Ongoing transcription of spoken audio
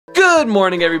Good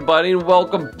morning, everybody, and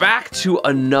welcome back to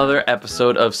another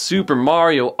episode of Super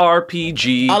Mario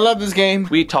RPG. I love this game.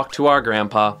 We talked to our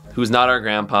grandpa, who's not our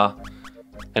grandpa,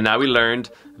 and now we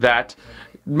learned that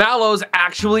Mallow's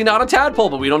actually not a tadpole,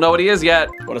 but we don't know what he is yet.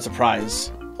 What a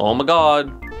surprise. Oh my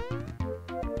god.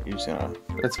 You're just gonna...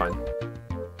 It's fine.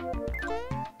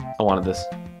 I wanted this.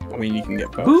 I mean, you can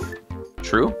get both. Poof.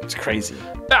 True. It's crazy.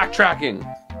 Backtracking.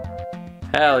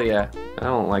 Hell yeah. I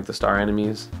don't like the star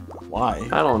enemies. Why?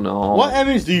 I don't know. What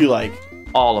enemies do you like?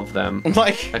 All of them.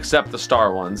 Like, except the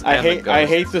star ones. I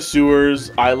hate the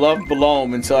sewers. I love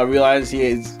Balloam until I realize he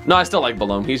is... No, I still like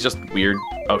Balloam. He's just weird.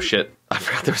 Oh shit. I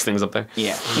forgot there was things up there.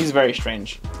 Yeah, he's very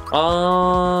strange.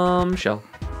 Shell.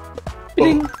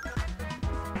 Ding.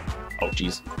 Oh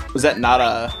jeez. Was that not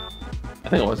a... I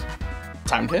think it was.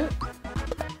 timed hit?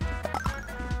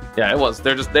 Yeah, it was.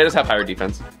 They just have higher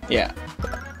defense. Yeah.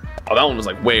 Oh, that one was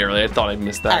like way early. I thought I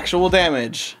missed that. Actual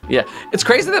damage. Yeah. It's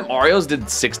crazy that Mario's did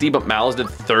 60, but Mallow's did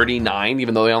 39,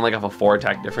 even though they only have a 4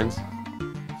 attack difference.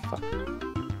 Fuck.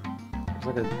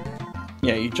 Like a...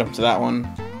 Yeah, you jump to that one.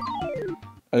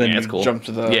 And then yeah, you cool. jump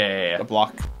to the, the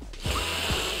block.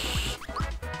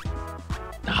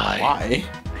 Why? I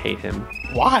hate him.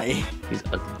 Why? He's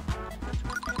ugly.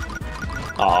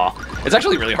 Aw. It's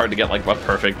actually really hard to get like a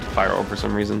perfect fire orb for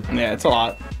some reason. Yeah, it's a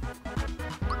lot.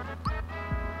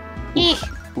 Oof.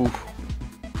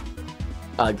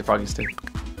 I like the froggy stick.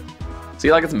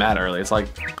 See, like it's mad early. It's like,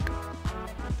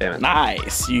 damn it.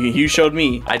 Nice. You showed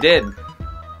me. I did.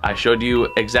 I showed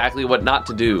you exactly what not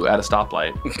to do at a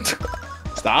stoplight.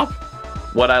 Stop.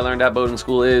 What I learned at boating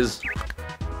school is,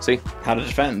 see? How to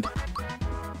defend.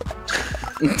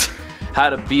 How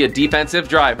to be a defensive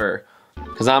driver.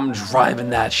 Because I'm driving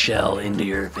that shell into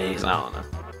your face. I don't know.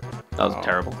 That was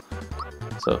terrible.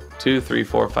 So 2, 3,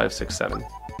 4, 5, 6, 7.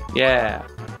 Yeah.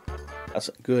 That's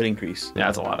a good increase. Yeah,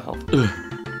 that's a lot of health.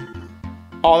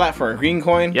 All that for a green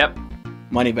coin? Yep.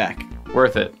 Money back.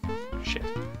 Worth it. Shit.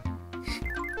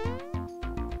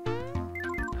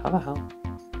 How the hell?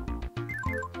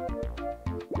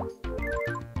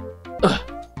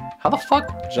 How the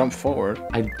fuck? Jump forward.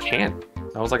 I can't.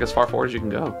 That was like as far forward as you can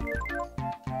go.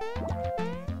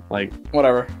 Like,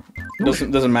 whatever.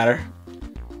 Doesn't matter.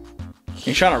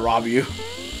 He's trying to rob you.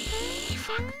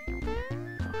 Fuck.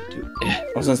 Dude.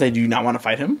 I was gonna say, do you not want to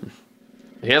fight him?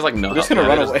 He has like no I'm health. just gonna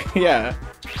run away. Yeah.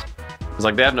 It's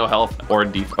like they have no health or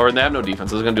they have no defense.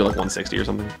 So they're gonna do like 160 or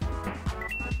something.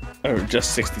 Or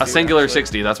just 60. A singular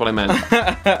 60. That's what I meant.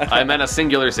 I meant a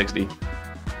singular 60.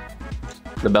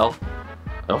 The bell.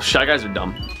 Oh, Shy Guys are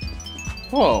dumb.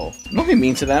 Whoa. Don't be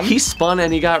mean to them. He spun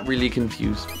and he got really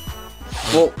confused.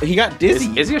 Well, he got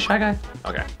dizzy. Is he a Shy Guy?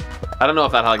 Okay. I don't know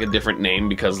if that had like a different name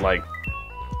because like...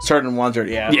 certain ones are,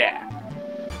 yeah. Yeah.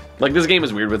 Like this game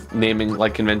is weird with naming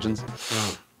like conventions.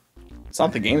 It's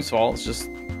not the game's fault. It's just...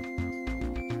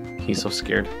 he's so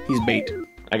scared. He's bait.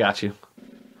 I got you.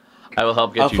 I will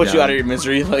help get you I'll put down. you out of your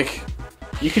misery. Like,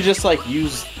 you could just like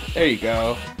use... there you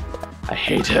go. I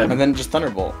hate him. And then just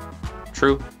Thunderbolt.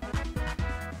 True.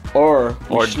 Or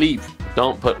sleep.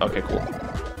 Don't put... okay, cool.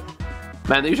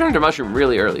 Man, you turned into mushroom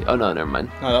really early. Oh, no, never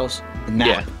mind. No, that was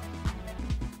nap. Yeah.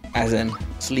 As in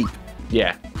sleep.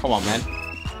 Yeah. Come on, man.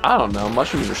 I don't know.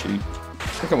 Mushrooms are sleep.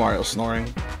 Look at Mario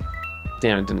snoring.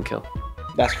 Damn, it didn't kill.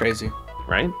 That's crazy.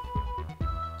 Right?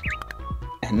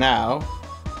 And now...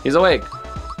 he's awake.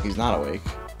 he's not awake.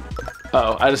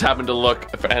 Oh, I just happened to look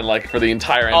and like for the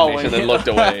entire animation and looked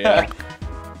away. Yeah.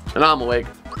 And now I'm awake.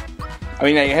 I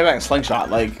mean, yeah, you hit by a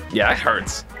slingshot. Like, yeah, it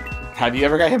hurts. have you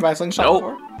ever got hit by a slingshot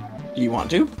before? Do you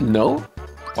want to? No.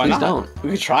 Why Please not? don't.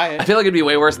 We could try it. I feel like it'd be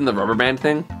way worse than the rubber band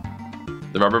thing.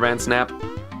 The rubber band snap.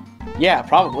 Yeah,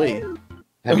 probably.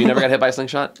 Have you never got hit by a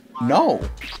slingshot? No.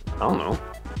 I don't know.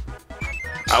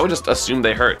 I would just assume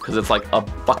they hurt because it's like a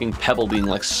fucking pebble being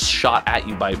like shot at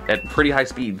you at pretty high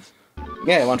speeds.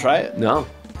 Yeah, you want to try it? No.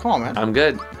 Come on, man. I'm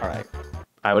good. All right.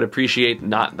 I would appreciate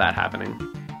not that happening.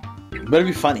 But it'd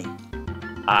be funny.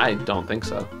 I don't think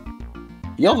so.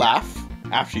 You'll laugh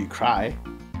after you cry.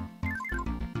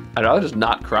 I'd rather just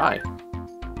not cry.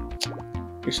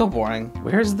 You're so boring.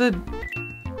 Where's the...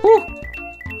 woo!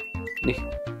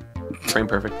 Frame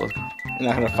perfect. Let's go. You're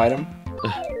not gonna fight him?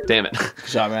 Damn it. Good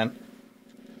job, man.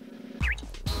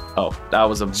 Oh, that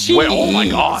was a... oh my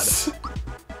god.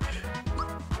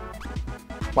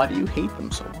 Why do you hate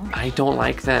them so much? I don't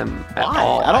like them at Why?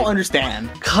 all. I don't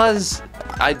understand. Because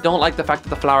I don't like the fact that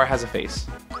the flower has a face.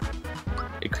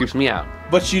 It creeps me out.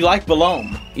 But you like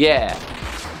Balloam. Yeah.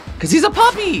 Because he's a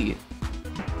puppy!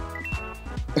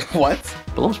 What?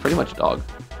 Balloon's pretty much a dog.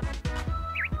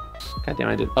 God damn,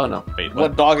 I did. Oh no. Wait,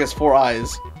 what dog has 4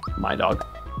 eyes? My dog.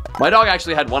 My dog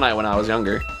actually had 1 eye when I was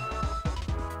younger.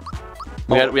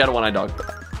 We had a one-eyed dog.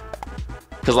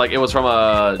 Because like it was from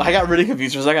a. I got really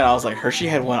confused for a second. I was like, Hershey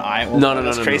had one eye. Well,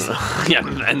 No. Crazy. Yeah,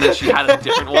 and then she had a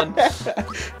different one.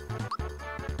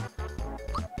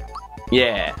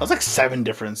 Yeah. That was like 7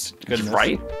 difference. Goodness.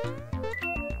 Right?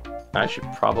 I should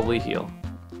probably heal.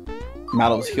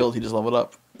 Mallow was healed. He just leveled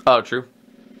up. Oh, true.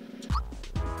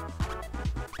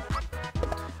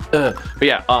 But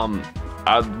yeah,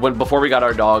 before we got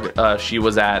our dog, she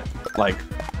was at like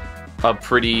a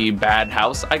pretty bad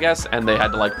house, I guess, and they had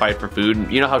to like fight for food. And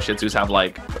you know how Shih Tzus have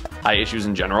like eye issues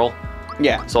in general?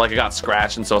 Yeah. So like it got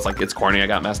scratched, and so it's like it's corny. I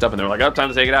got messed up, and they were like, "Oh, time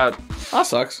to take it out." That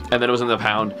sucks. And then it was in the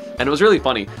pound, and it was really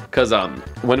funny because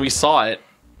when we saw it,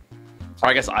 or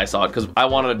I guess I saw it because I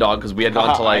wanted a dog because we had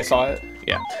gone to like I saw it.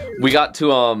 Yeah, we got to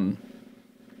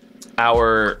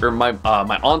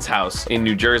my aunt's house in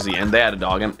New Jersey, and they had a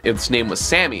dog, and its name was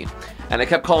Sammy, and I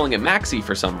kept calling it Maxie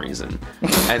for some reason,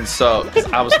 and so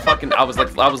I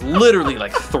was literally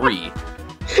like 3.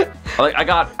 Like I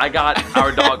got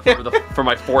our dog for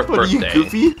my 4th birthday. Are you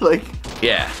goofy? Like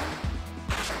yeah.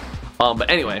 But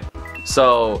anyway,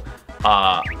 so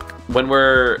when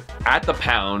we're at the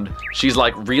pound, she's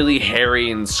like really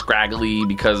hairy and scraggly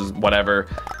because whatever.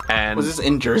 And was this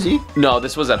in Jersey? No,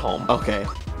 this was at home. Okay.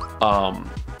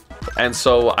 And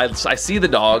so I see the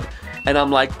dog, and I'm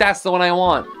like, that's the one I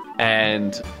want.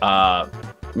 And my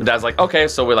dad's like, okay.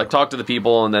 So we like talk to the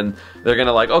people, and then they're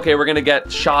gonna like, okay, we're gonna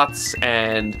get shots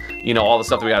and you know all the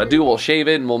stuff that we gotta do. We'll shave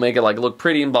it and we'll make it like look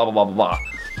pretty and blah blah blah blah blah.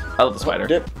 I love the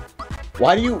spider.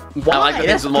 Why do you? Why? I like the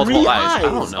things with multiple eyes. I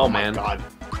don't know, oh man. My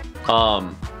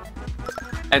God.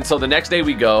 And so the next day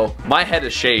we go. My head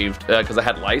is shaved because I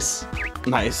had lice.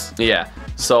 Nice. Yeah.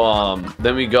 So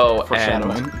then we go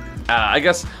Foreshadowing. and I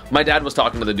guess my dad was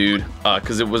talking to the dude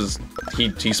because it was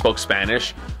he spoke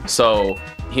Spanish. So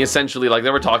he essentially like they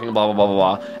were talking blah blah blah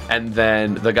blah blah, and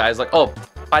then the guy's like, oh,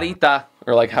 parita,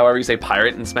 or like however you say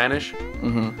pirate in Spanish.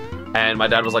 Mm-hmm. And my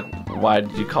dad was like, why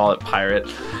did you call it pirate?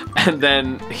 And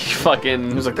then he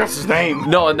was like, that's his name.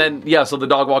 No, and then yeah, so the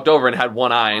dog walked over and had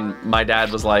one eye, and my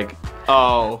dad was like,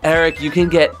 oh, Eric, you can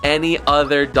get any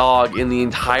other dog in the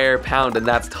entire pound, and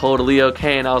that's totally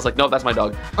okay. And I was like, no, that's my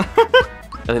dog.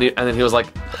 and then he was like,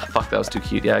 fuck, that was too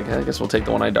cute. Yeah, I guess we'll take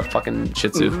the one-eyed fucking Shih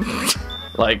Tzu.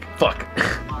 Like, fuck.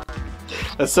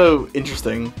 That's so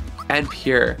interesting and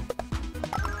pure.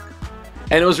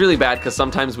 And it was really bad because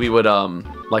sometimes we would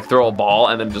like throw a ball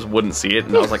and then just wouldn't see it,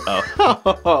 and I was like,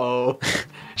 oh. Oh.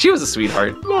 She was a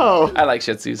sweetheart. No. I like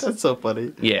Shih Tzus. That's so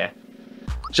funny. Yeah.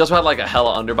 She also had like a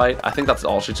hella underbite. I think that's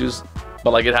all Shih Tzus.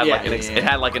 But like it had it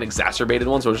had like an exacerbated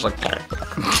one, so it was just like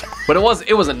but it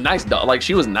was a nice dog. Like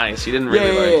she was nice. She didn't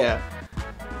really yeah.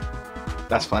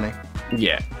 That's funny.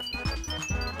 Yeah.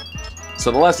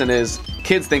 So the lesson is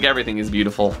kids think everything is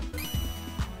beautiful.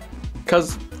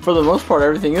 Cause for the most part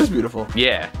everything is beautiful.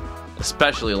 Yeah.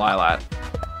 Especially Lilat.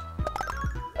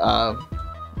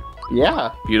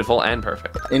 Yeah. Beautiful and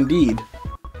perfect. Indeed.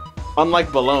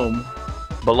 Unlike Balome.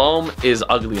 Balome is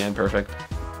ugly and perfect.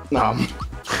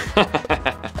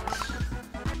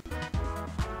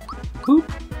 Boop.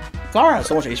 Zara has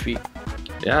so much HP.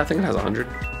 Yeah, I think it has 100.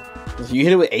 You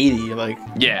hit it with 80, like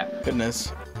yeah.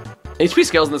 Goodness. HP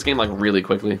scales in this game like really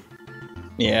quickly.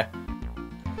 Yeah.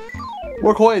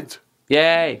 More coins.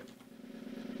 Yay.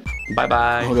 Bye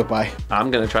bye. Oh, goodbye.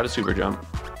 I'm gonna try to super jump.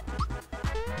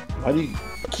 Why do you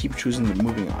keep choosing the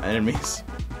moving on enemies?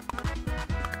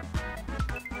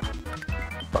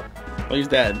 Oh, he's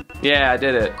dead. Yeah, I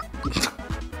did it.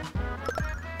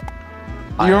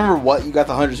 You remember what you got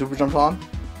the 100 super jumps on?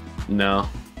 No.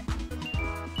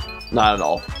 Not at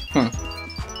all.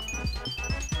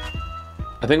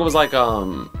 I think it was like,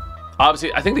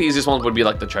 obviously, I think the easiest ones would be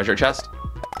like the treasure chest.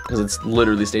 Because it's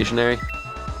literally stationary.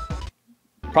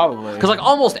 Probably. Because like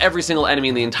almost every single enemy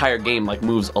in the entire game like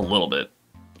moves a little bit.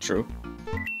 True.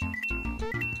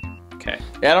 Okay.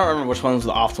 Yeah, I don't remember which one was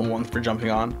the optimal one for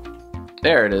jumping on.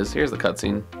 There it is. Here's the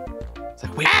cutscene. It's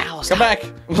like, wait, Alice, come back.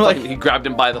 Like, he grabbed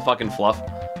him by the fucking fluff.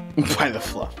 By the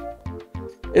fluff.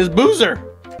 It's Boozer.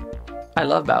 I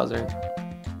love Bowser.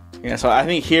 Yeah, so I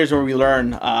think here's where we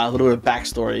learn a little bit of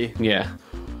backstory. Yeah.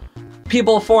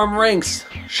 People form ranks.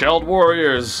 Shelled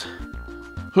warriors.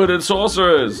 Hooded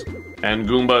sorcerers. And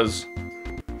Goombas.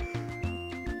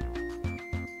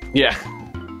 Yeah.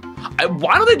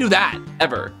 Why don't they do that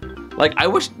ever? Like, I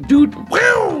wish, dude,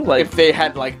 wow, like if they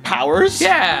had like powers.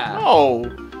 Yeah. Oh.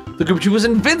 The Goombas was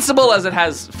invincible as it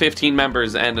has 15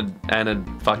 members and a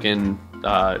fucking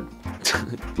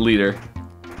leader.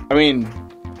 I mean,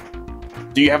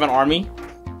 do you have an army?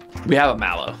 We have a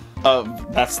Mallow.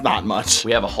 That's not much.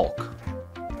 We have a Hulk.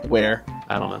 Where?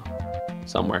 I don't know.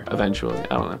 somewhere eventually.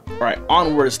 I don't know. All right,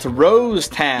 onwards to Rose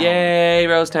Town. Yay,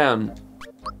 Rose Town.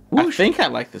 I think I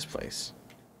like this place.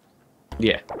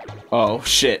 Yeah. Oh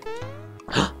shit.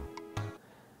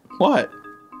 What?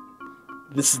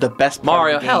 This is the best part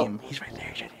Mario, of the help. game. He's right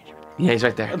there. Yeah, he's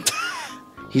right there.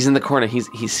 He's in the corner. He's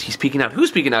peeking out.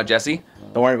 Who's peeking out, Jesse?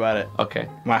 Don't worry about it. Okay.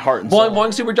 My heart and soul. Boing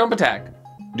boing super jump attack.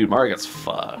 Dude, Mario gets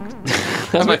fucked.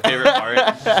 That's my favorite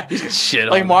part. He's got shit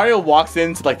on. Like Mario walks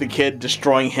into like the kid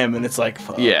destroying him, and it's like,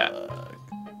 fuck. Yeah.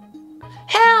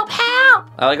 Help! Help!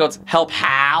 I like how it's help!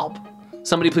 Help!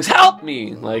 Somebody please help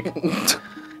me! Like,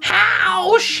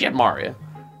 how? Shit, Mario.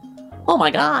 Oh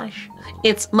my gosh!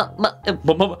 It's Man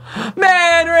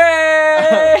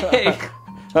Ray!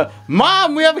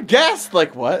 Mom, we have a guest.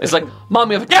 Like what? It's like, Mom,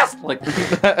 we have a guest. Like,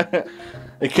 the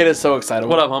kid is so excited.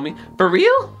 What up, homie? For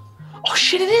real? Oh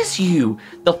shit, it is you,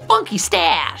 the funky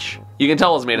stash. You can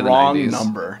tell it was made in the 90s. Wrong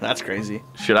number. That's crazy.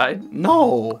 Should I?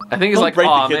 No. I think he's Don't like, break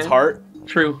aw, the kid's man. heart.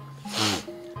 True.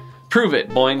 Prove it,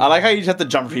 boing. I like how you just have to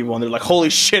jump for people and they're like,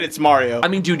 holy shit, it's Mario. I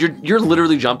mean, dude, you're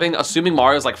literally jumping. Assuming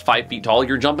Mario's like 5 feet tall,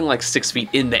 you're jumping like 6 feet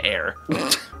in the air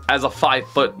as a 5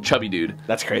 foot chubby dude.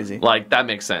 That's crazy. Like that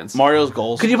makes sense. Mario's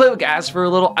goals. Could you play with gas for a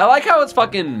little? I like how it's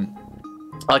fucking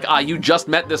like you just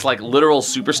met this like literal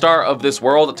superstar of this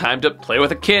world. Time to play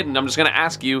with a kid, and I'm just gonna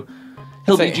ask you.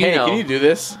 He'll be Hey, Gino. can you do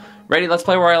this? Ready? Let's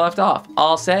play where I left off.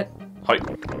 All set. Hi.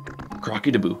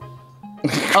 Crocky deboo.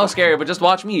 Oh, scary, but just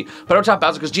watch me. Put up top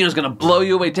Bowser because Gino's gonna blow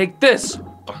you away. Take this.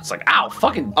 It's like, ow,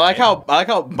 fucking. I like how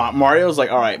Mario's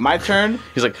like, all right, my turn.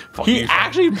 He's like, fuck he you.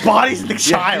 actually bodies the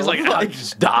child. He's like, ow,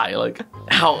 just die. Like,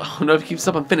 ow. Oh, no, if it keeps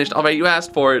up, I'm finished. All right, you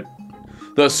asked for it.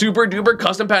 The super duper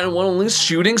custom pattern one only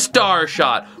shooting star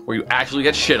shot where you actually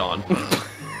get shit on.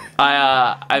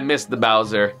 I missed the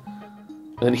Bowser.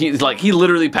 And he's like, he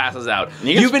literally passes out.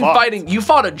 You've been fighting, you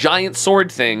fought a giant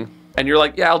sword thing, and you're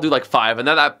like, yeah, I'll do like 5, and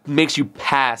then that makes you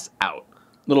pass out.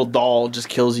 Little doll just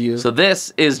kills you. So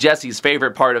this is Jesse's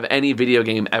favorite part of any video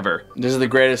game ever. This is the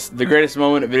greatest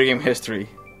moment of video game history,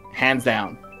 hands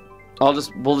down. We'll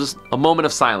just a moment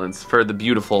of silence for the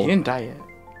beautiful. He didn't die yet.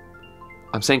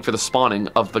 I'm saying for the spawning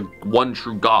of the one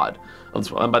true God.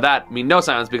 And by that, I mean no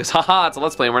silence because haha, it's a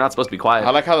let's play and we're not supposed to be quiet. I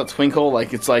like how the twinkle,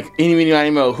 like it's like eeny meeny miny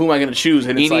mo, who am I gonna choose?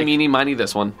 And it's Eeny like, meeny miny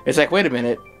this one. It's like, wait a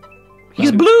minute.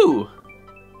 He's blue.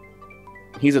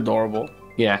 He's adorable.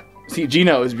 Yeah. See,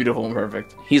 Gino is beautiful and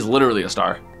perfect. He's literally a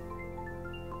star.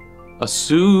 A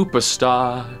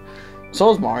superstar.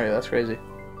 So is Mario, that's crazy.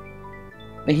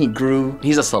 And he grew.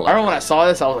 He's a I celeb. remember when I saw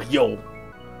this, I was like, yo,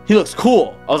 he looks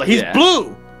cool. I was like, he's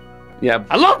blue. Yeah.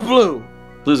 I love blue.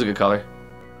 Blue's a good color.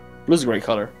 Blue's a great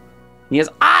color. He has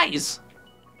eyes.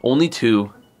 Only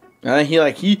 2. And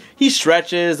then he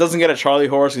stretches, doesn't get a Charlie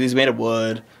horse because he's made of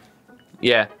wood.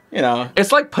 Yeah. You know.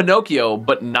 It's like Pinocchio,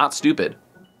 but not stupid.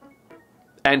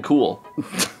 And cool.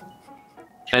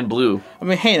 And blue. I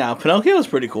mean, hey now, Pinocchio's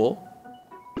pretty cool.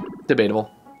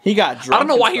 Debatable. He got drunk. I don't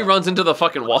know why he runs into the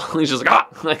fucking wall. He's just like, ah!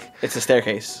 Like, it's a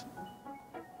staircase.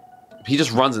 He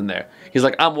just runs in there. He's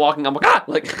like, I'm walking, I'm like, ah!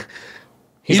 Like,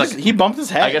 he bumped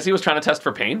his head. I guess he was trying to test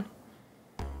for pain.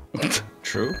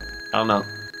 True. I don't know.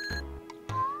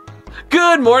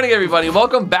 Good morning, everybody.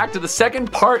 Welcome back to the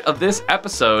second part of this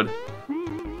episode.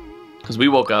 Because we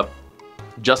woke up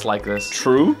just like this.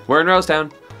 True. We're in Rose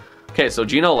Town. Okay, so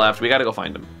Gino left. We gotta go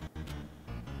find him.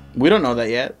 We don't know that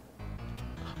yet.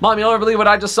 Mom, you'll never believe what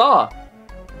I just saw.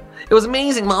 It was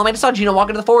amazing, Mom. I just saw Gino walk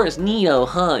into the forest. Neo,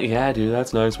 huh? Yeah, dude,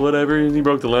 that's nice. Whatever. He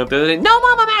broke the lamp the other day. No,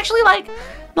 Mom, I'm actually like,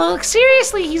 look,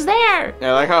 seriously, he's there.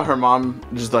 Yeah, I like how her mom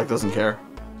just like doesn't care.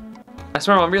 I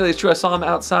swear, Mom, really, it's true. I saw him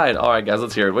outside. All right, guys,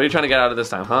 let's hear it. What are you trying to get out of this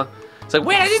time, huh? It's like,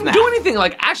 wait, I didn't do anything.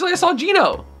 Like, actually, I saw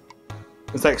Gino.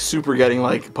 It's like super getting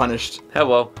like punished.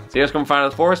 Hello. So you guys come find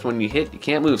out the forest. When you hit, you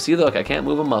can't move. See, look, I can't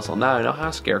move a muscle. Now I know how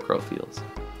a scarecrow feels.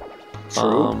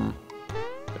 True.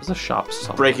 There's a shop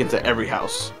somewhere. Break into every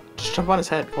house. Just jump on his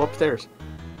head. Go upstairs.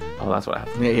 Oh, that's what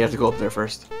happened. Yeah, you have to go up there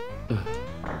first. And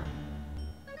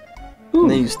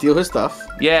then you steal his stuff.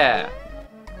 Yeah.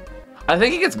 I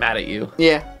think he gets mad at you.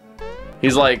 Yeah.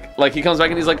 He's like he comes back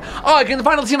and he's like, oh, I can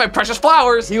finally see my precious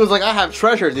flowers. He was like, I have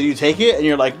treasure. Did you take it? And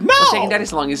you're like, no. What's taking Daddy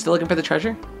so long? He's still looking for the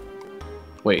treasure?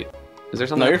 Wait, is there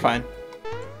something? No, you're fine.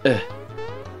 Ugh.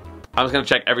 I was gonna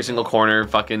check every single corner,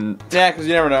 fucking. Yeah, because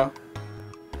you never know.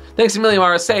 Thanks a million,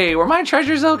 Mara. Say, were my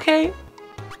treasures okay?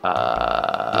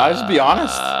 I'll just be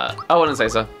honest. I wouldn't say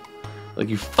so. Like,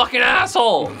 you fucking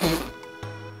asshole.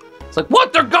 It's like,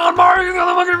 what? They're gone, Mario. You're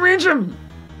gonna fucking reach him.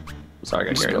 Sorry,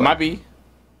 I got carried away. Might be.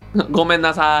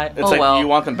 Gomennasai. It's like, well. you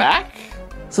want them back?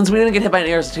 Since we didn't get hit by an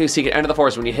arrow too, so you can enter the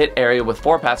forest when you hit area with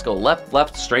 4 paths, go left,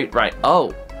 left, straight, right.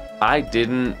 Oh, I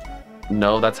didn't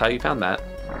know that's how you found that.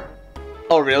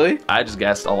 Oh, really? I just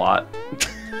guessed a lot.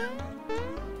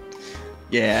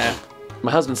 Yeah.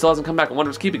 My husband still hasn't come back. I wonder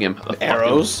what's keeping him.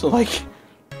 Arrows? Like,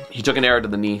 He took an arrow to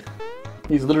the knee.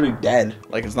 he's literally dead.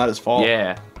 Like, it's not his fault.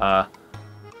 Yeah.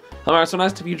 Alright, so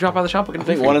nice to you drop by the shop. I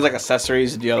think one is like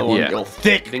accessories, the other one, Yeah. yo,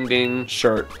 thick Ding ding.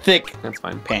 shirt, thick That's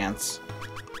fine. pants.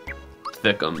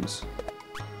 Thickums.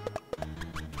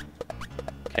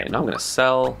 Okay, now I'm gonna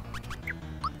sell.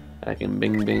 I can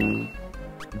bing bing,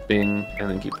 bing, and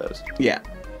then keep those. Yeah.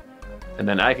 And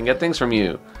then I can get things from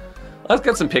you. Let's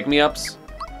get some pick-me-ups.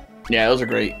 Yeah, those are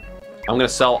great. I'm gonna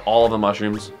sell all of the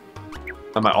mushrooms.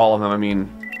 And by all of them, I mean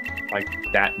like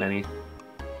that many.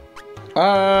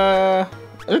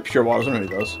 They're pure water. What are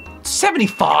those?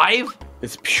 75?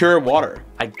 It's pure water.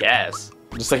 I guess.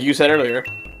 Just like you said earlier.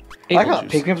 I like Apple how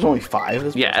juice. pick-me-up's only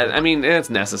 5. Yeah, I mean, it's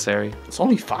necessary. It's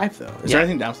only 5, though. Is Yeah. there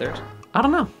anything downstairs? I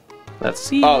don't know. Let's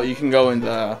see. Oh, you can go in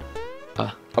the...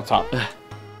 Uh. up top.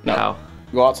 No. How?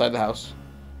 Go outside the house.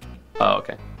 Oh,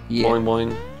 okay. Yeah. Boing,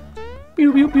 boing.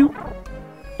 Pew, pew, pew.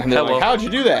 And they're Hello. like, how'd you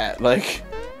do that? Like...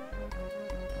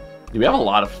 Do we have a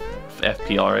lot of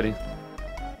FP already?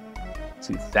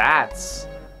 See, that's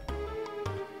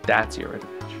your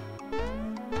advantage.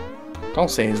 Don't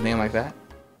say his name like that.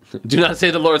 Do not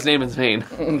say the Lord's name in vain.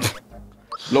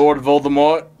 Lord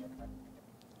Voldemort.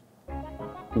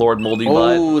 Lord Moldy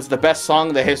Butt. Oh, it's the best song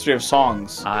in the history of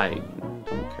songs. I don't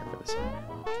care for this.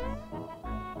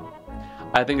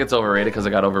 I think it's overrated because it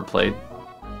got overplayed.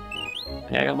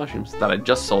 Hey, I got mushrooms that I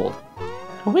just sold.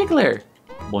 A Wiggler.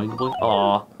 Boing, boing.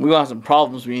 Aw. We gonna have some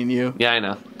problems, me and you. Yeah, I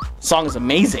know. The song is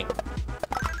amazing.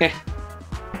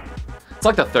 It's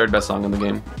like the third best song in the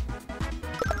game.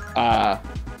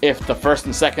 If the first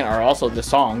and second are also the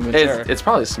song, then sure. It's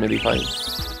probably Smithy fight.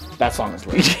 That song is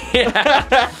lit.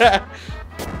 Yeah.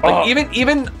 Like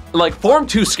even like Form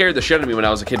 2 scared the shit out of me when I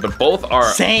was a kid, but both are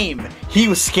Same. He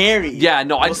was scary. Yeah,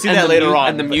 no, We'll see that later on.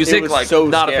 And the but music, it was like, so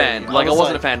not scary. a fan. Like, I was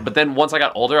wasn't a fan. But then once I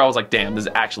got older, I was like, damn, this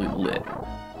is actually lit.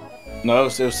 No, it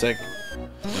was sick.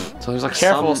 So there's like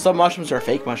Careful, some mushrooms are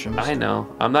fake mushrooms. I know.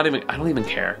 I don't even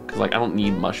care because like I don't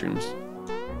need mushrooms.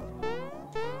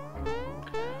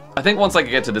 I think once I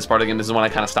get to this part again, this is when I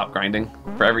kind of stop grinding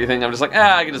for everything. I'm just like,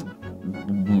 I can just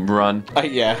run.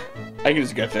 Yeah, I can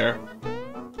just get there.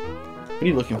 What are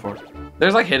you looking for?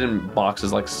 There's like hidden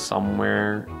boxes like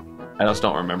somewhere. I just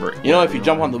don't remember. You know, if you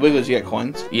jump on the wigglers, you get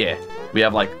coins. Yeah, we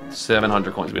have like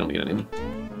 700 coins. We don't need any.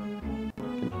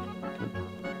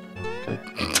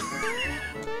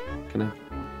 Can I?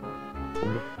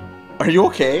 Are you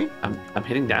okay? I'm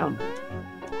hitting down.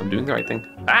 I'm doing the right thing.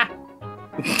 Ah!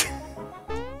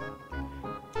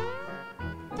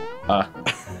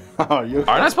 Are you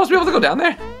okay? Aren't I supposed to be able to go down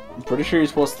there? I'm pretty sure you're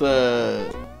supposed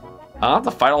to... I don't have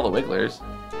to fight all the wigglers.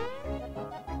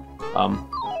 I'm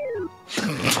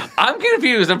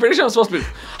confused. I'm pretty sure I'm supposed to be...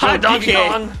 Hi, Donkey DK.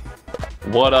 Kong!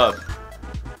 What up?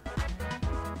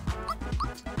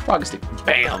 Frog stick.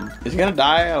 Bam! Is he gonna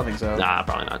die? I don't think so. Nah,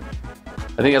 probably not.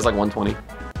 I think it has like 120.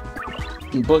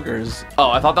 Boogers.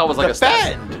 Oh, I thought that was like a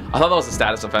status. Defend! I thought that was a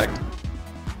status effect.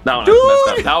 That one I just messed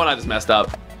up. That one I just messed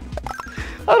up.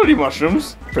 I don't need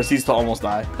mushrooms. Proceeds to almost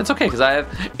die. That's okay, because I have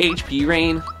HP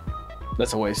rain.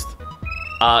 That's a waste.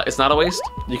 It's not a waste.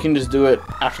 You can just do it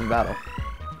after the battle.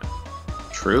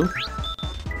 True.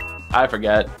 I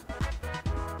forget.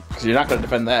 Because you're not gonna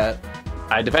defend that.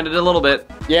 I defended it a little bit.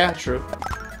 Yeah, true.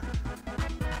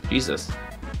 Jesus.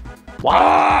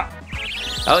 Wow.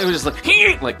 I think it was just like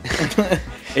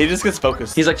He just gets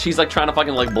focused. she's like trying to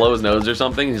fucking like blow his nose or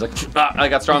something. He's like, I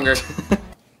got stronger.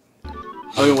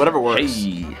 I mean, whatever works.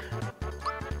 Hey.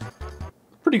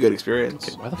 Pretty good experience.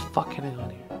 Okay, where the fuck can I go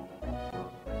here?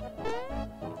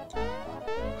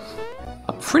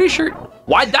 I'm pretty sure.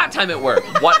 Why'd that time it work?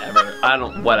 Whatever. I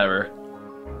don't. Whatever.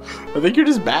 I think you're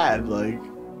just bad, like.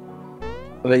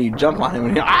 And then you jump on him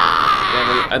and you're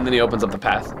ah! And then he opens up the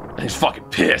path. And he's fucking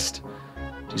pissed.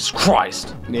 Jesus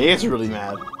Christ. Yeah, he gets really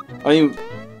mad. I mean,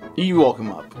 you woke him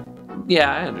up.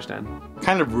 Yeah, I understand.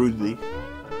 Kind of rudely.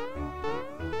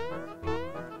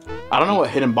 I don't know what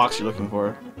hidden box you're looking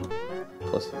for.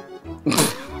 Plus.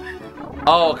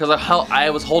 Oh, because I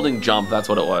was holding jump. That's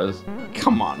what it was.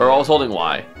 Come on. Or I was holding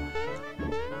Y.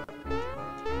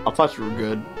 I thought you were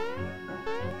good.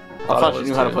 I Thought thought I you was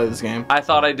knew how to too. play this game. I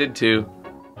thought I did too.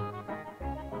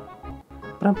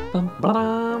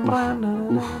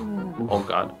 Oh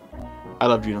god. I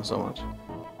love Juno so much.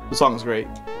 The song is great.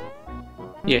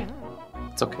 Yeah.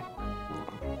 It's okay.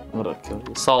 What up, kill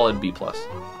you? Solid B plus.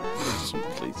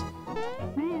 Please.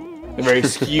 A very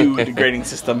skewed grading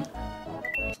system.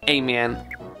 Hey man,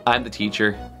 I'm the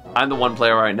teacher. I'm the one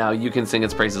player right now. You can sing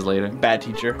its praises later. Bad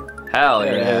teacher. Hell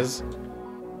There yeah. it is.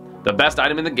 The best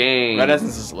item in the game. Red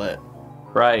Essence is lit.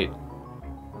 Right.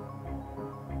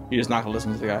 You're just not gonna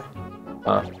listen to the guy.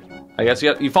 I guess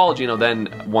you follow Gino,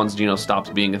 then once Gino stops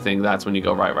being a thing, that's when you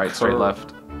go right, straight,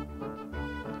 left.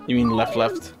 You mean left,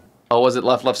 left? Oh, was it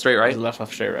left, straight, right? Left,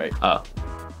 straight, right. Oh.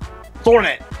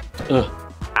 Thornet! Ugh.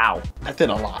 Ow. That did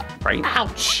a lot. Right?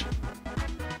 Ouch!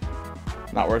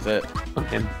 Not worth it.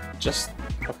 Okay. Just,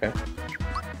 okay.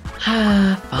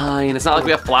 Fine. It's not like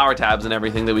we have flower tabs and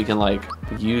everything that we can, like,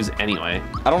 use anyway.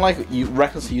 I don't like you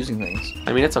recklessly using things.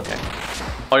 I mean, it's okay.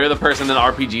 Oh, you're the person in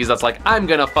RPGs that's like, I'm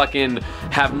gonna fucking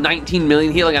have 19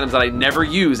 million healing items that I never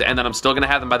use, and then I'm still gonna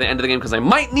have them by the end of the game because I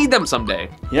might need them someday.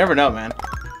 You never know, man.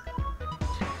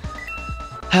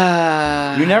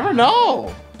 You never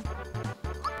know.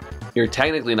 You're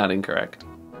technically not incorrect.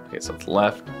 Okay, so it's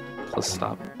left. Let's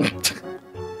stop.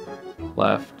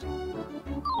 Left.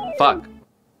 Fuck.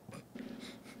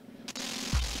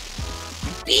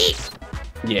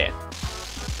 Yeah.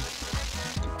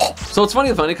 So it's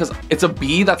funny because it's a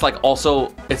bee that's like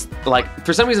also, it's like,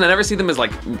 for some reason I never see them as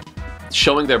like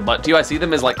showing their butt to you. I see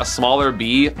them as like a smaller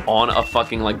bee on a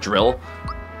fucking like drill.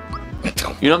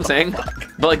 You know what I'm saying?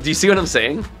 But like, do you see what I'm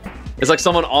saying? It's like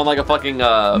someone on like a fucking,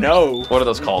 no. What are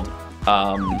those called?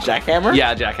 Jackhammer?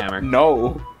 Yeah, jackhammer.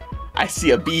 No. I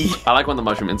see a bee. I like when the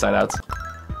mushroom inside outs.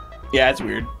 Yeah, it's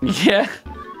weird. Yeah.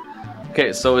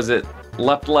 Okay, so is it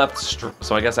left,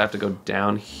 so I guess I have to go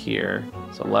down here.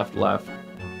 So left,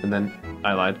 and then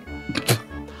I lied.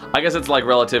 I guess it's like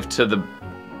relative to the,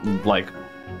 like,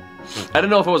 I don't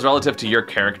know if it was relative to your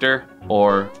character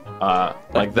or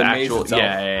like the actual,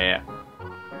 yeah.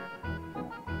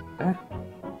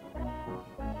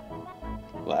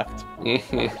 Left.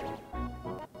 It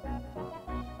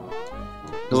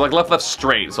was like left,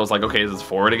 straight, so it's like, okay, is this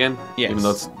forward again? Yes. Even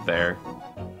though it's there.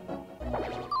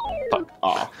 Fuck.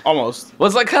 Oh, almost. Well,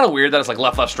 it's like kind of weird that it's like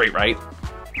left, straight, right.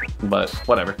 But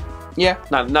whatever. Yeah.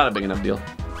 Not a big enough deal.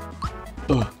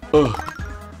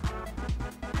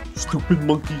 Stupid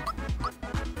monkey.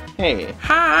 Hey.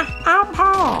 Hi, I'm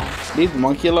Paul. Leave the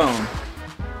monkey alone.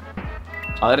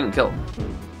 Oh, I didn't kill.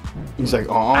 He's like,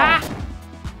 oh.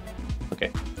 Okay.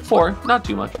 4, not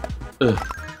too much. Ugh.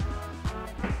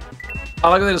 I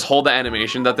like when they just hold the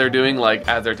animation that they're doing, like,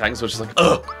 as they're attacking, so it's just like,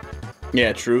 ugh.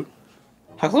 Yeah, true.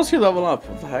 How close are you level up?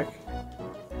 What the heck?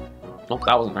 Nope,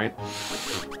 that wasn't right.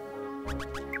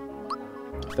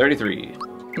 33.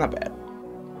 Not bad.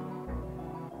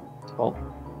 Well,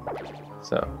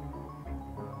 so.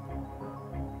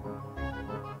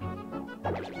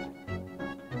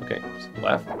 Okay, so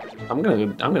left. I'm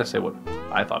gonna say what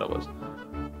I thought it was.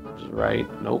 Which is right.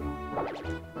 Nope.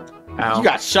 Ow. You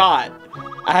got shot.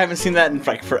 I haven't seen that in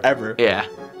like forever. Yeah.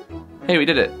 Hey, we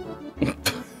did it.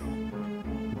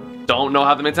 Don't know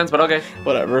how that made sense, but okay.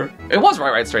 Whatever. It was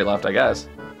right, straight, left, I guess.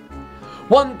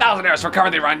 1,000 arrows for cover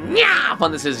they run. Yeah,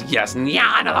 fun this is. Yes,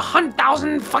 yeah, another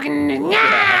 100,000 fucking. Yeah.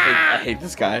 Yeah, I hate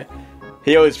this guy.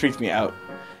 He always freaks me out.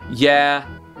 Yeah.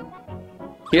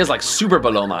 He has like super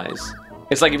Balom eyes.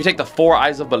 It's like if you take the 4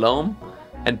 eyes of Balom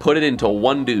and put it into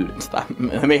one dude. Stop.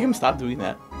 Make him stop doing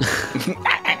that.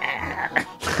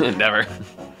 Never.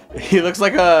 He looks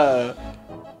like a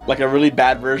really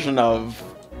bad version of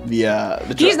the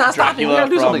He's not stopping. We gotta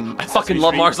do something. I fucking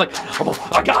love Mars. Like, oh,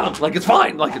 I got him. Like, it's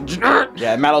fine. Like,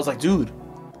 yeah. Mallow's like, dude,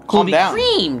 calm down.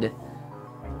 Creamed.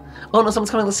 Oh no,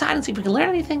 someone's coming to the side and see if we can learn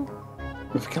anything.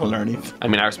 If we can learn anything. I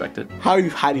mean, I respect it. How are you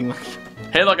hiding?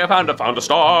 Hey, look, I found a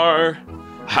star.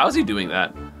 How's he doing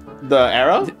that? The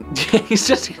arrow? He's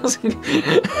just using.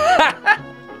 I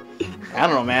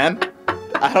don't know, man.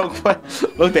 I don't quite.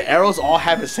 Look, the arrows all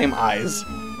have the same eyes.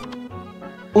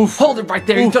 Oof. Hold it right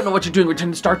there. Oof. You don't know what you're doing.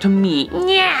 Return the star to me.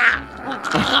 Yeah.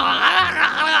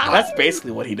 That's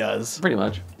basically what he does. Pretty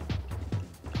much.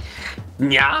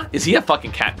 Yeah? Is he a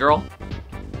fucking cat girl?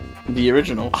 The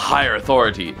original. A higher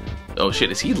authority. Oh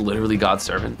shit, is he literally God's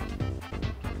servant?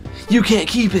 You can't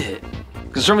keep it.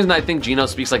 Because for some reason I think Gino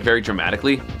speaks like very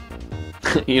dramatically.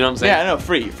 You know what I'm saying? Yeah, I know,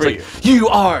 free. Like, you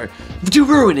are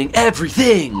ruining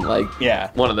everything. Like,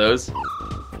 yeah, one of those.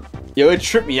 Yo, it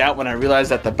tripped me out when I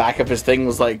realized that the back of his thing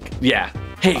was like, yeah.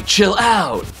 Hey, chill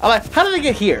out. I'm like, how did they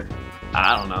get here?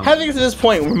 I don't know. How did they get to this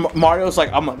point where Mario's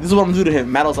like, this is what I'm gonna do to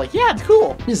him. Matt's like, yeah, it's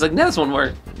cool. He's like, no, this one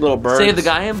work. Little bird. Save the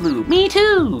guy in blue. Me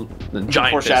too. The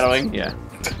giant foreshadowing. Fists. Yeah.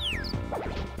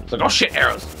 It's like, oh shit,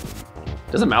 arrows.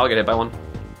 Doesn't Mallow get hit by one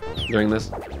during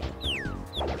this?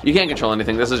 You can't control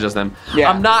anything. This is just them. Yeah.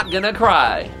 I'm not gonna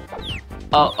cry.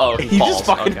 Oh, he just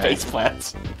fucking face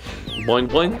plants. Boing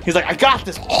boing. He's like, I got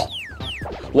this.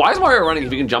 Why is Mario running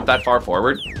if he can jump that far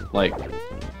forward? Like,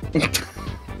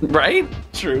 right?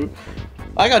 True.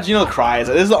 I got Gino cries.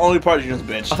 This is the only part Gino's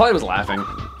bitch. I thought he was laughing.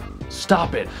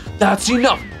 stop it. That's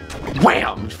enough.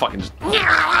 Wham! Fucking just.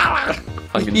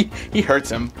 Fucking, he hurts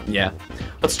him. yeah.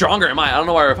 But stronger am I? I don't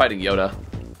know why we're fighting Yoda.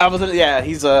 Yeah,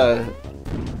 he's a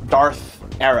Darth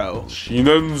Arrow.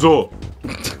 Shinenzo.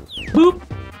 Boop.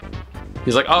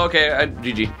 He's like, oh, okay,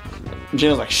 GG.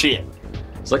 Gino's like, shit.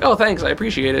 It's like, oh, thanks, I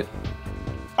appreciate it.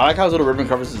 I like how his little ribbon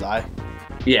covers his eye.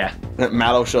 Yeah. And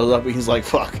Mallow shows up and he's like,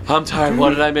 fuck. I'm tired. What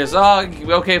did I miss? Oh,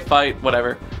 okay, fight,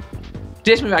 whatever.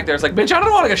 Ditch me back there. It's like, bitch, I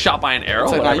don't want to get shot by an arrow.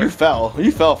 It's like, nah, you fell.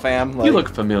 You fell, fam. Like, you look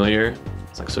familiar.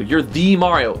 It's like, so you're the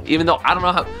Mario, even though I don't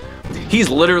know how. He's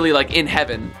literally like in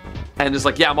heaven, and just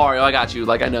like, yeah, Mario, I got you.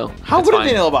 Like, I know. How wouldn't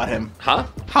they know about him? Huh?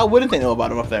 How wouldn't they know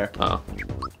about him up there? Oh,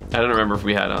 I don't remember if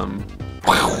we had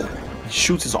He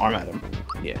shoots his arm at him.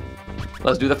 Yeah.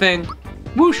 Let's do the thing.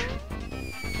 Whoosh.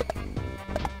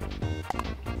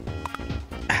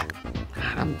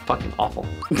 God, I'm fucking awful.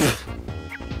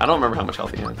 I don't remember how much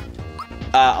health he has.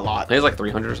 A lot. He has like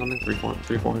 300 or something.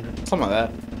 400. Something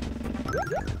like that.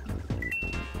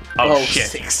 Oh shit.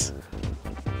 6.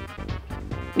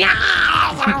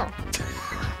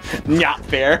 Not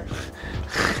fair.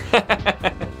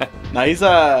 No, he's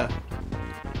I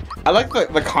like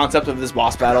the concept of this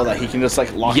boss battle that he can just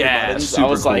like lock the buttons. Super I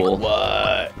was cool. like,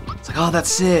 what? It's like, oh, that's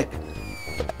sick.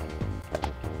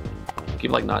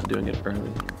 Keep like not doing it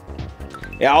early.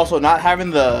 Yeah. Also, not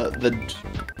having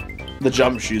the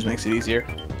jump shoes makes it easier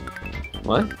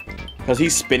What? because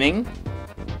he's spinning.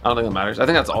 I don't think that matters. I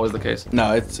think that's always the case.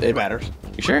 No, it matters.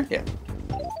 You sure? Yeah.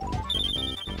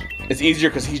 It's easier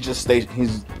because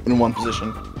he's in one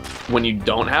position. When you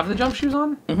don't have the jump shoes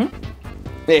on? Mm-hmm.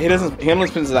 Yeah, he only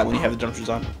spins that when you have the jump shoes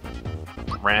on.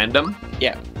 Random?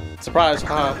 Yeah. Surprise.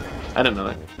 I didn't know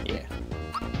that. Yeah.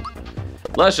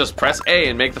 Let's just press A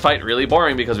and make the fight really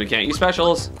boring because we can't use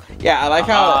specials. Yeah, I like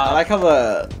how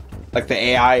the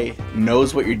AI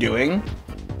knows what you're doing.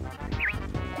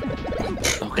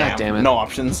 Oh, God damn it. No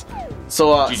options.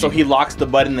 So he locks the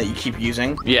button that you keep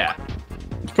using. Yeah.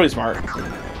 It's pretty smart.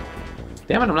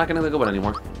 Damn it, I'm not gonna go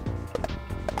anymore.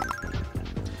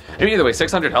 I mean, either way,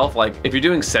 600 health, like, if you're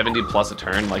doing 70 plus a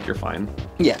turn, like, you're fine.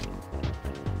 Yeah.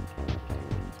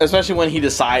 Especially when he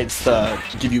decides to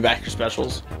give you back your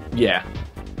specials. Yeah.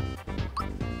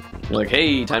 You're like,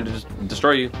 hey, time to just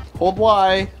destroy you. Hold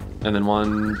Y. And then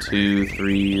 1, 2,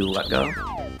 3, let go.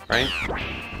 Right?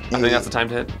 I think that's the time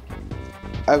to hit.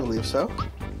 I believe so.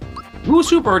 Ooh,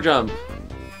 super jump.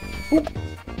 Ooh.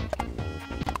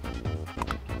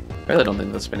 I really don't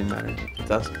think the spinning matters. It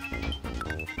does.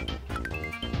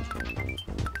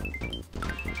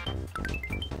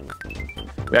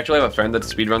 We actually have a friend that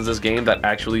speedruns this game that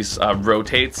actually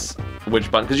rotates which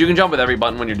button, because you can jump with every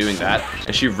button when you're doing that,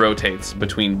 and she rotates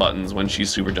between buttons when she's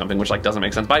super jumping, which like doesn't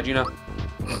make sense. Bye, Gina.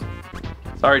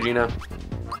 Sorry, Gina.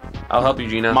 I'll help you,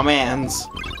 Gina. My mans.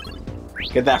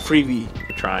 Get that freebie.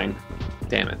 You're trying.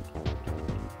 Damn it.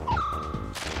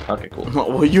 Okay, cool.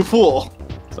 Well, you fool.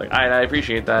 It's like, I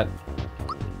appreciate that.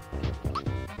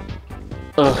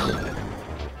 Ugh.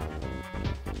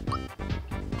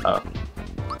 Oh.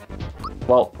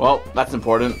 Well, that's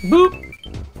important. boop.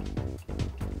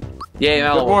 Yay,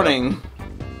 Mallow. Good morning.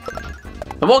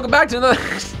 And welcome back to another...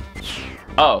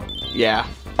 Oh. Yeah.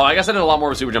 Oh, I guess I did a lot more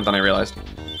with Super Jump than I realized.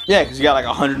 Yeah, because you got like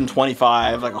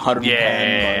 125, like 110.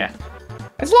 Yeah.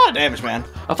 It's a lot of damage, man.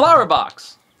 A flower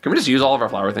box. Can we just use all of our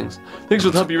flower things? Things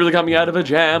with help you really got me out of a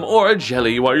jam or a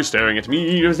jelly while you're staring at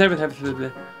me. You're like,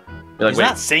 He's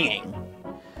not singing.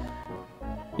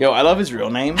 Yo, I love his real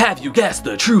name. Have you guessed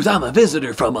the truth? I'm a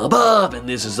visitor from above, and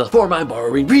this is the form I'm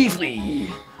borrowing briefly.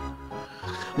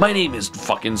 My name is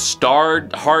fucking Star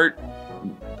Heart,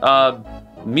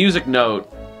 music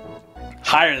note.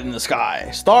 Higher than the sky.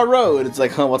 Star Road. It's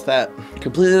like, huh, what's that?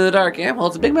 Completely in the dark. Yeah, well,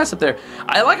 it's a big mess up there.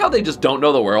 I like how they just don't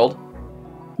know the world.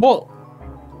 Well,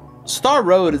 Star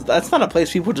Road, that's not a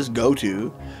place people just go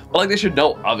to. But like, they should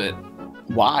know of it.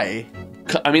 Why?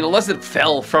 I mean, unless it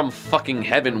fell from fucking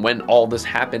heaven when all this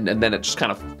happened, and then it just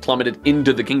kind of plummeted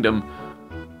into the kingdom.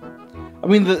 I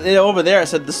mean, over there, I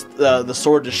said this, the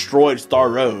sword destroyed Star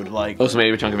Road. Like, Oh, so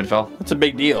maybe a chunk of it fell? that's a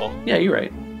big deal. Yeah, you're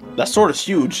right. That sword is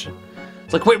huge.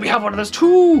 It's like, wait, we have one of those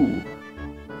too!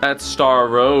 That's Star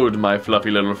Road, my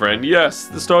fluffy little friend. Yes,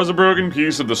 the star's a broken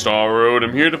piece of the Star Road.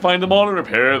 I'm here to find them all and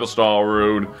repair the Star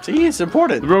Road. See, it's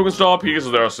important. The broken star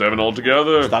pieces, there are 7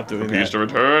 altogether. Stop doing the piece that. to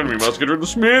return, we must get rid of the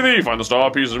smithy, find the star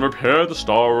pieces, and repair the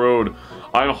Star Road.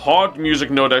 I'm hot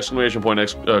music note exclamation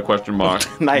point question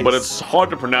mark. Nice. But it's hard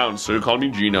to pronounce, so call me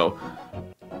Gino.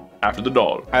 After the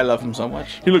doll. I love him so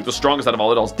much. He looked the strongest out of all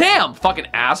the dolls. Damn, fucking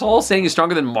asshole, saying he's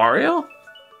stronger than Mario?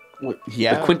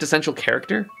 Yeah. The quintessential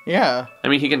character? Yeah. I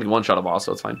mean, he can one-shot a boss,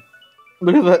 so it's fine.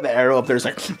 Look at the arrow up there. It's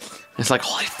like... It's like,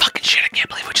 holy fucking shit, I can't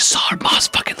believe we just saw our boss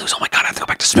fucking lose. Oh my god, I have to go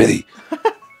back to Smithy.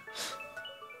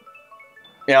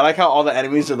 Yeah, I like how all the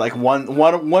enemies are like one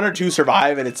or two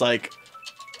survive, and it's like,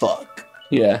 fuck.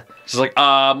 Yeah. She's like,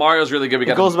 Mario's really good. We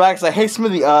got goes back, it's like, hey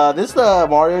Smithy, this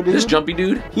Mario dude. This jumpy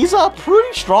dude. He's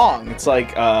pretty strong. It's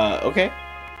like, okay.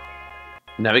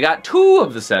 Now we got 2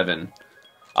 of the 7.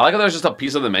 I like how there's just a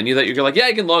piece of the menu that you're like, yeah,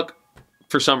 you can look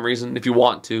for some reason if you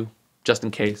want to, just in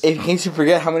case. In case you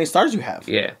forget how many stars you have.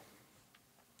 Yeah.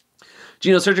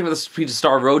 Gino, searching for the speed to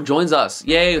Star Road, joins us.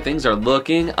 Yay, things are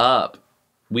looking up.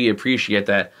 We appreciate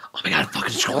that. Oh my god, fucking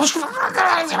scrolls.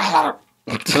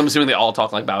 I'm assuming they all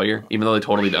talk like Bowyer, even though they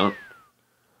totally don't.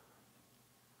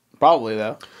 Probably,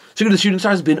 though. Secret of the Shooting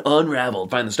Stars has been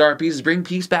unraveled. Find the star pieces, bring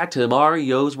peace back to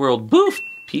Mario's world. Boof!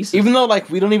 Pieces. Even though, like,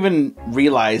 we don't even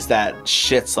realize that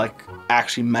shit's, like,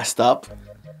 actually messed up.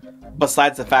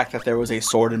 Besides the fact that there was a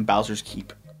sword in Bowser's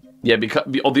Keep. Yeah, because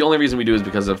the only reason we do is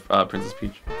because of Princess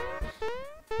Peach.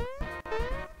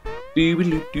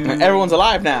 Everyone's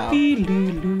alive now. Why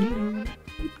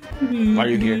are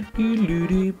you here? So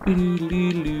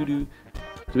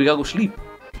we gotta go sleep.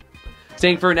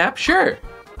 Staying for a nap? Sure.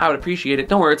 I would appreciate it.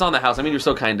 Don't worry, it's on the house. I mean, you're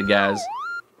so kind to Gaz.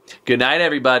 Good night,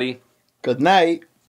 everybody. Good night.